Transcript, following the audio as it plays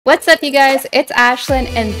What's up, you guys? It's Ashlyn,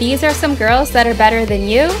 and these are some girls that are better than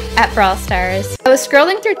you at Brawl Stars. I was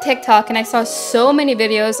scrolling through TikTok and I saw so many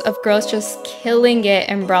videos of girls just killing it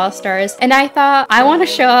in Brawl Stars, and I thought I want to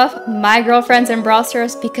show off my girlfriends in Brawl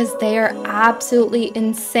Stars because they are absolutely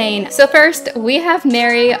insane. So first, we have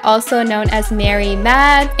Mary, also known as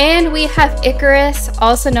Marymadz, and we have Ikaros,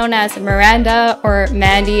 also known as Miranda or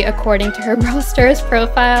Mandy according to her Brawl Stars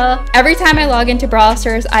profile. Every time I log into Brawl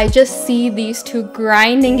Stars, I just see these two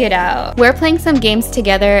grinding it out. We're playing some games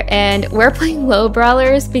together and we're playing low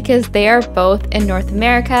brawlers because they are both in North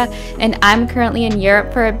America and I'm currently in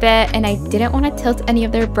Europe for a bit, and I didn't want to tilt any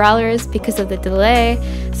of their brawlers because of the delay.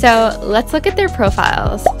 So let's look at their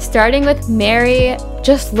profiles. Starting with Mary,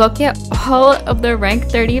 just look at all of the rank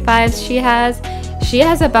 35s she has. She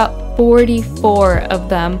has about 44 of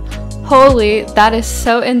them. Holy, that is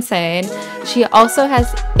so insane. She also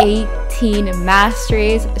has 18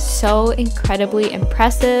 masteries, so incredibly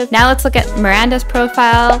impressive. Now let's look at Miranda's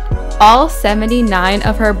profile. All 79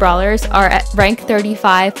 of her brawlers are at rank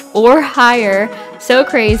 35 or higher. So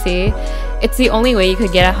crazy. It's the only way you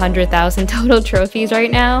could get 100,000 total trophies right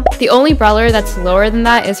now. The only brawler that's lower than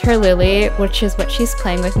that is her Lily, which is what she's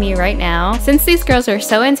playing with me right now. Since these girls are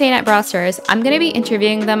so insane at Brawl Stars, I'm going to be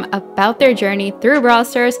interviewing them about their journey through Brawl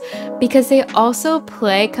Stars because they also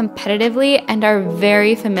play competitively and are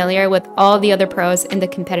very familiar with all the other pros in the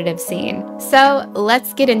competitive scene. So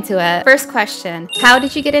let's get into it. First question, how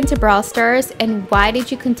did you get into Brawl Stars and why did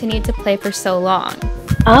you continue to play for so long?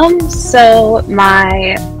 So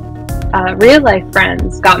my real life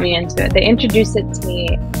friends got me into it. They introduced it to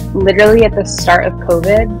me literally at the start of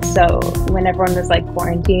COVID. So when everyone was like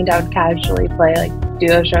quarantined, I would casually play like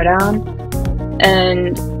Duo Showdown.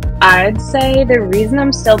 And I'd say the reason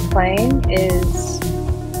I'm still playing is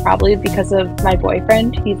probably because of my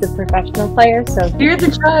boyfriend. He's a professional player, so you're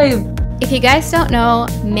the tribe. If you guys don't know,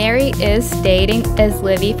 Mary is dating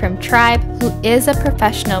Livy from Tribe, who is a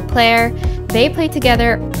professional player. They play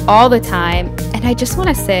together all the time, and I just want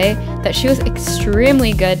to say that she was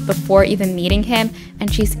extremely good before even meeting him,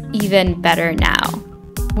 and she's even better now.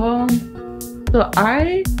 So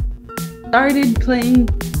I started playing,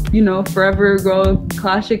 forever ago,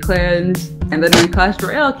 Clash of Clans, and then when Clash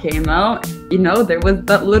Royale came out, there was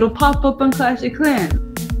that little pop-up on Clash of Clans.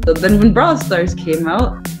 So then when Brawl Stars came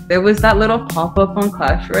out, there was that little pop-up on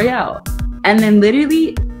Clash Royale. And then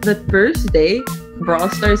literally the first day Brawl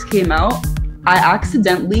Stars came out, I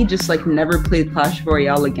accidentally just never played Clash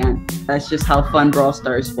Royale again. That's just how fun Brawl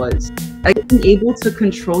Stars was. Being able to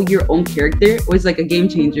control your own character was a game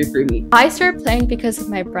changer for me. I started playing because of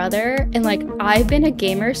my brother, and I've been a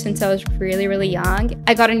gamer since I was really young.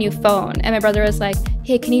 I got a new phone and my brother was like,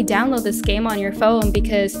 hey, can you download this game on your phone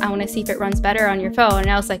because I want to see if it runs better on your phone?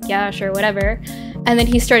 And I was like, yeah, sure, whatever. And then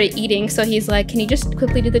he started eating, so he's like, can you just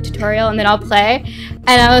quickly do the tutorial and then I'll play?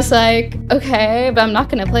 And I was like, okay, but I'm not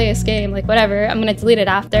gonna play this game, whatever, I'm gonna delete it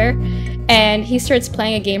after. And he starts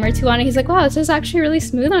playing a game or two on it. He's like, wow, this is actually really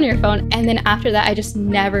smooth on your phone. And then after that, I just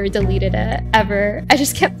never deleted it, ever. I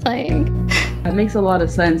just kept playing. That makes a lot of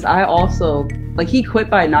sense. I also, he quit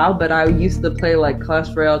by now, but I used to play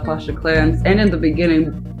Clash Royale, Clash of Clans, and in the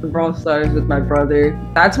beginning, the Brawl Stars with my brother.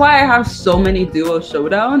 That's why I have so many Duo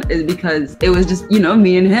Showdown, is because it was just,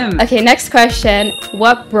 me and him. Okay, next question.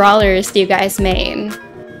 What brawlers do you guys main?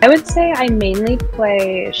 I would say I mainly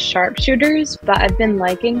play sharpshooters, but I've been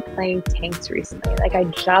liking playing tanks recently. I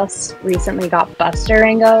just recently got Buster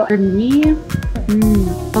Rango. For me,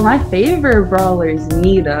 well, my favorite brawler is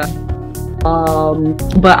Nita.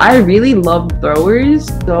 But I really love throwers.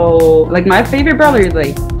 So my favorite brawler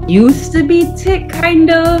used to be Tick, kind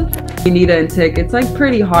of. Nita and Tick, it's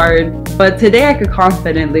pretty hard, but today I could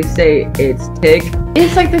confidently say it's Tick.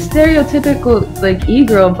 It's the stereotypical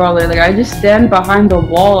e-girl brawler. I just stand behind the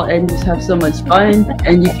wall and just have so much fun,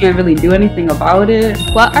 and you can't really do anything about it.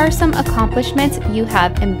 What are some accomplishments you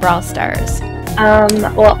have in Brawl Stars?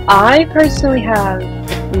 Well, I personally have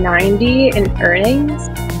 90 in earnings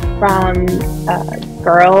from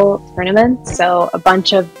girl tournaments, so a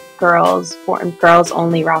bunch of girls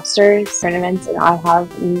only rosters tournaments, and I have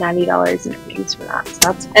 $90 in earnings for that.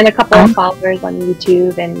 So that's, and a couple of followers on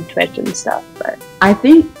YouTube and Twitch and stuff. But I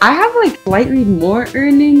think I have slightly more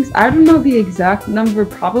earnings. I don't know the exact number,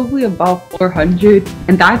 probably about 400,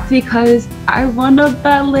 and that's because I won a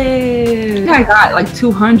belly. I got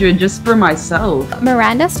 200 just for myself.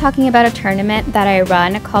 Miranda's talking about a tournament that I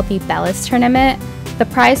run called the Bellis Tournament. The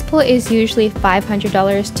prize pool is usually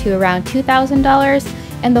 $500 to around $2,000.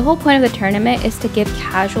 And the whole point of the tournament is to give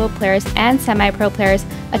casual players and semi-pro players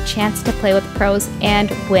a chance to play with pros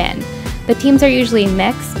and win. The The teams are usually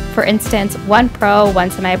mixed. For instance, 1 pro,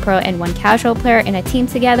 1 semi-pro, and 1 casual player in a team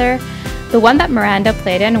together. The one that Miranda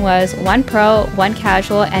played in was 1 pro, 1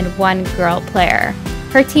 casual, and 1 girl player.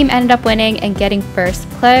 Her team ended up winning and getting first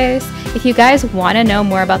place. If you guys want to know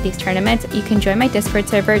more about these tournaments, you can join my Discord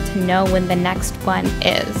server to know when the next one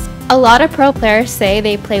is. A lot of pro players say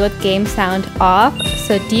they play with game sound off,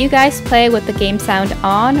 so do you guys play with the game sound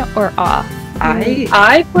on or off?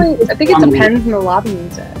 I think it depends on the lobby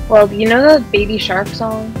music. Well, you know the Baby Shark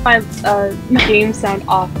song? My game sound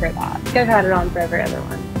off for that. I've had it on for every other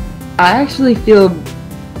one. I actually feel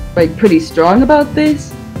like pretty strong about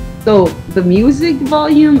this. So the music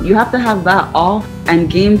volume, you have to have that off,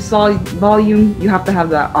 and game volume, you have to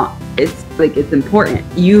have that on. It's important.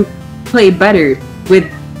 You play better with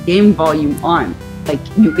game volume on. Like,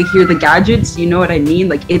 you could hear the gadgets, you know what I mean?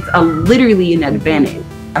 Like, it's literally an advantage.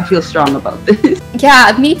 I feel strong about this.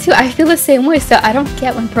 Yeah, me too. I feel the same way. So I don't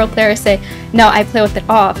get when pro players say, no, I play with it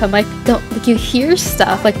off. I'm like, don't, like, you hear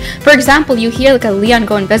stuff. Like, for example, you hear like a Leon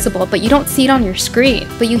go invisible, but you don't see it on your screen,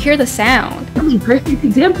 but you hear the sound. Perfect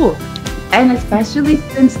example. And especially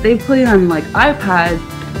since they play on like iPad,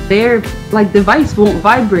 their like device won't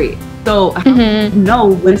vibrate. So I don't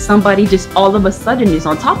know when somebody just all of a sudden is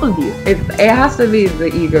on top of you. It has to be the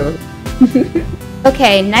ego.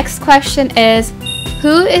 Okay, next question is,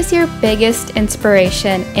 who is your biggest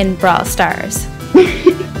inspiration in Brawl Stars?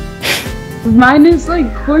 Mine is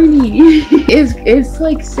like corny. It's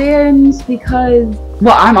like Sans, because,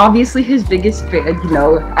 well, I'm obviously his biggest fan, you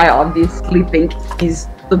know. I obviously think he's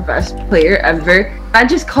the best player ever. That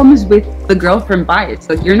just comes with the girlfriend bias.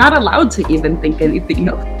 Like, you're not allowed to even think anything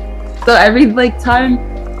else. So every like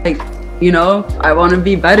time, like, you know, I want to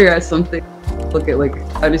be better at something. Look at like,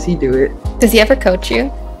 how does he do it? Does he ever coach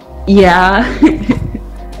you? Yeah.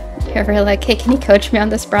 You ever like, hey, can you coach me on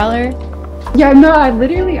this brawler? Yeah, no, I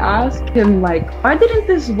literally asked him like, why didn't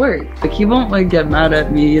this work? Like, he won't like get mad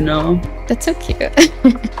at me, you know? That's so cute.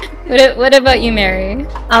 What about you, Mary?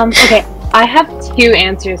 Okay, I have 2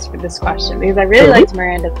 answers for this question because I really liked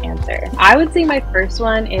Miranda's answer. I would say my first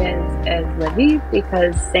one is Livy,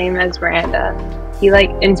 because same as Miranda, he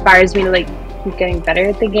like inspires me to like keep getting better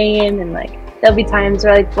at the game, and like there'll be times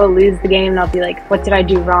where like we'll lose the game and I'll be like, what did I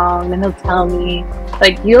do wrong? And he'll tell me.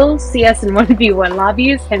 Like, you'll see us in 1v1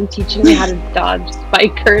 lobbies, him teaching me how to dodge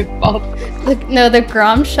spike curveball. No, the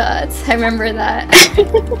Grom shots. I remember that.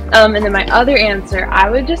 And then my other answer, I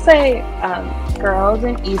would just say girls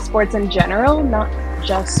in esports in general, not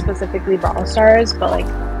just specifically Brawl Stars, but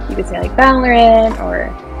like you could say like Valorant or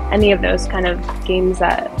any of those kind of games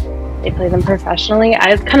that they play them professionally.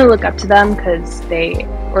 I kind of look up to them because they,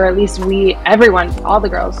 or at least everyone, all the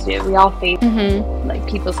girls do. We all face like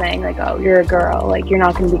people saying like, oh, you're a girl, like you're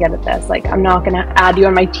not going to be good at this. Like, I'm not going to add you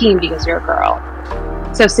on my team because you're a girl.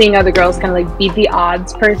 So seeing other girls kind of like beat the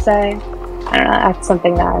odds per se, I don't know, that's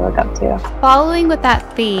something that I look up to. Following with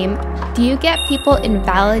that theme, do you get people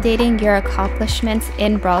invalidating your accomplishments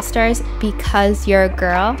in Brawl Stars because you're a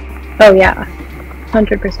girl? Oh yeah,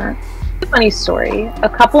 100%. Funny story. A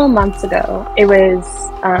couple of months ago, it was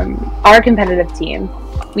our competitive team.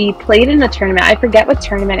 We played in a tournament. I forget what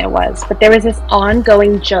tournament it was, but there was this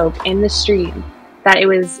ongoing joke in the stream that it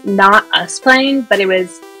was not us playing, but it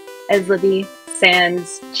was as Libby,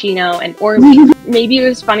 Sans, Chino, and Orby. Maybe it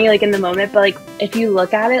was funny like in the moment, but like if you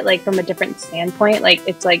look at it like from a different standpoint, like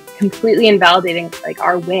it's like completely invalidating like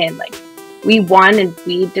our win. Like, we won and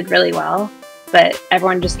we did really well, but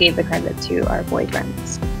everyone just gave the credit to our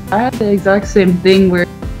boyfriends. I had the exact same thing where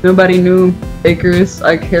nobody knew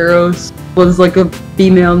ikaros was like a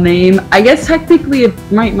female name. I guess technically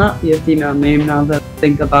it might not be a female name now that I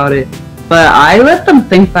think about it. But I let them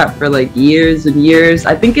think that for like years and years.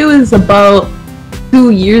 I think it was about 2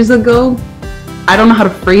 years ago. I don't know how to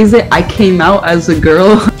phrase it. I came out as a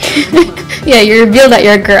girl. Yeah, you revealed that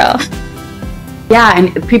you're a girl. Yeah,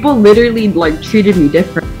 and people literally like treated me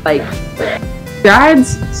different. Like,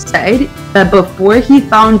 Brads said that before he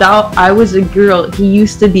found out I was a girl, he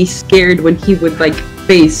used to be scared when he would like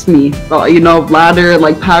face me. Well, you know, ladder,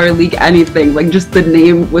 like Power League, anything. Like, just the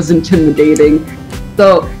name was intimidating.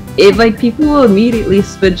 So if like people will immediately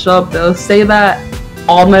switch up, they'll say that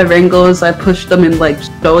all my wrangles I pushed them in like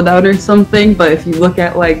showdown or something. But if you look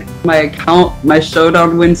at like my account, my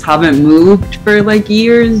showdown wins haven't moved for like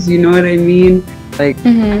years. You know what I mean? Like,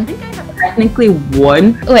 I think I have technically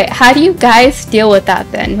won. Wait, how do you guys deal with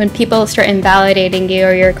that then? When people start invalidating you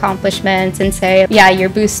or your accomplishments and say, yeah, you're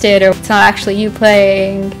boosted, or it's not actually you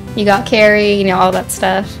playing, you got carry, you know, all that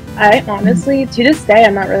stuff. I honestly, to this day,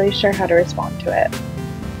 I'm not really sure how to respond to it.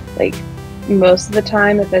 Like, most of the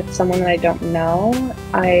time, if it's someone that I don't know,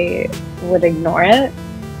 I would ignore it.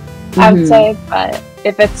 I would say. But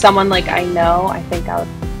if it's someone like I know, I think I would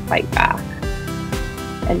fight back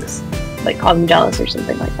and just like call them jealous or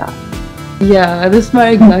something like that. Yeah, that's my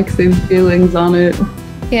exact same feelings on it.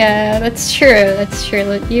 Yeah, that's true. That's true.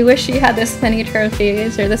 Like, you wish you had this many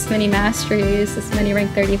trophies or this many masteries, this many rank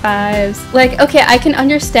 35s. Like, okay, I can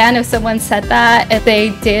understand if someone said that. If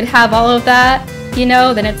they did have all of that, you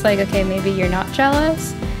know, then it's like, okay, maybe you're not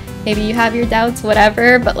jealous. Maybe you have your doubts,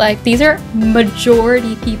 whatever. But like, these are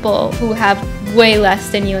majority people who have way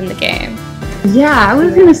less than you in the game. Yeah, I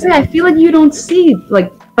was gonna say, I feel like you don't see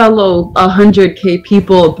like fellow 100k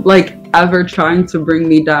people like ever trying to bring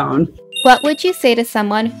me down. What would you say to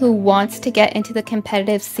someone who wants to get into the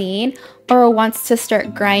competitive scene or wants to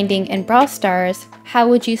start grinding in Brawl Stars? How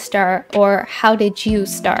would you start, or how did you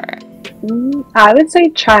start? I would say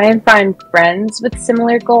try and find friends with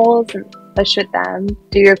similar goals and push with them.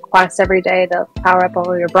 Do your quests every day to power up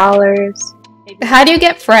all your brawlers. How do you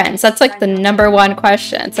get friends? That's like the #1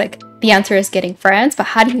 question. It's like the answer is getting friends, but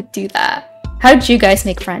how do you do that? How did you guys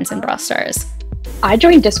make friends in Brawl Stars? I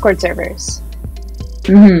joined Discord servers.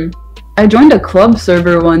 I joined a club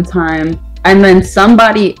server one time, and then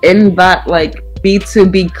somebody in that like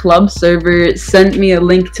B2B club server sent me a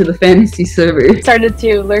link to the fantasy server. Started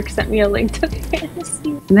to Lurk sent me a link to the fantasy.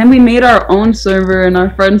 And then we made our own server, and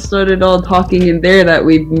our friends started all talking in there that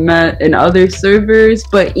we've met in other servers.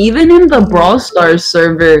 But even in the Brawl Stars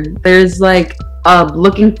server, there's like a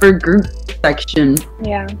looking for group section.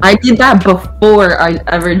 Yeah. I did that before I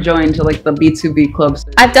ever joined to like the B2B club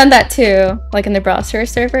server. I've done that too, like in the Brawl Stars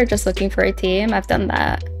server, just looking for a team. I've done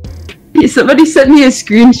that. Somebody sent me a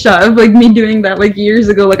screenshot of like me doing that like years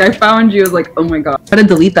ago. Like I found you, I was like, oh my god. I had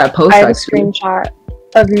to delete that post. I have actually. a screenshot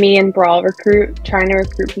of me and Brawl trying to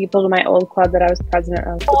recruit people to my old club that I was president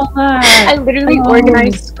of. I literally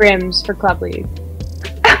organized scrims for Club League.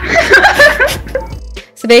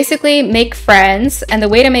 So basically, make friends, and the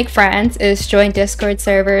way to make friends is join Discord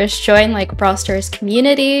servers, join like Brawl Stars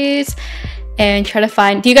communities, and try to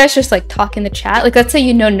find. Do you guys just like talk in the chat? Like, let's say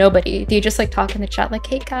you know nobody. Do you just like talk in the chat like,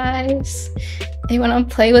 hey guys, anyone want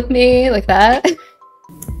to play with me? Like that?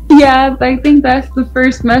 Yeah, I think that's the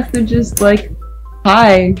first message is like,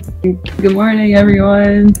 hi, good morning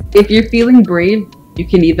everyone. If you're feeling brave, you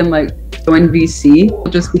can even like join VC,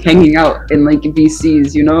 just be hanging out in like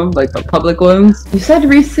VCs, you know, like the public ones. You said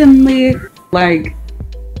recently, like,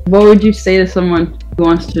 what would you say to someone who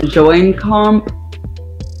wants to join comp?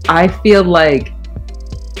 I feel like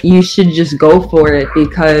you should just go for it,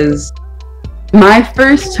 because my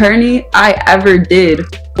first tourney I ever did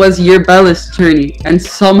was your Bella's tourney, and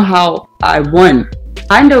somehow I won.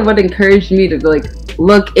 Kind of what encouraged me to like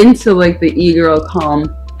look into like the e-girl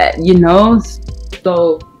comp, you know.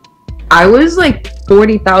 So I was like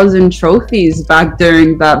 40,000 trophies back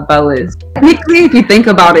during that Bella's. Technically, if you think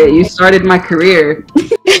about it, you started my career.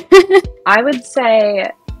 I would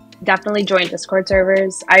say definitely join Discord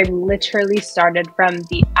servers. I literally started from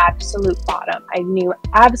the absolute bottom. I knew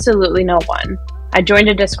absolutely no one. I joined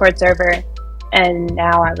a Discord server, and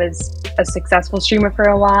now I was a successful streamer for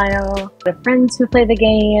a while. I have friends who play the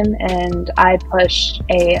game, and I pushed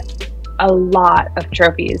a lot of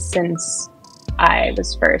trophies since I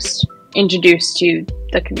was first introduced to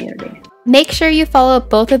the community. Make sure you follow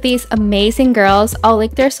both of these amazing girls. I'll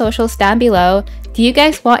link their socials down below. Do you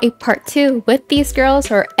guys want a part 2 with these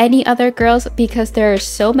girls or any other girls? Because there are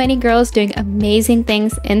so many girls doing amazing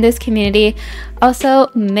things in this community. Also,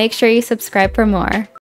 make sure you subscribe for more.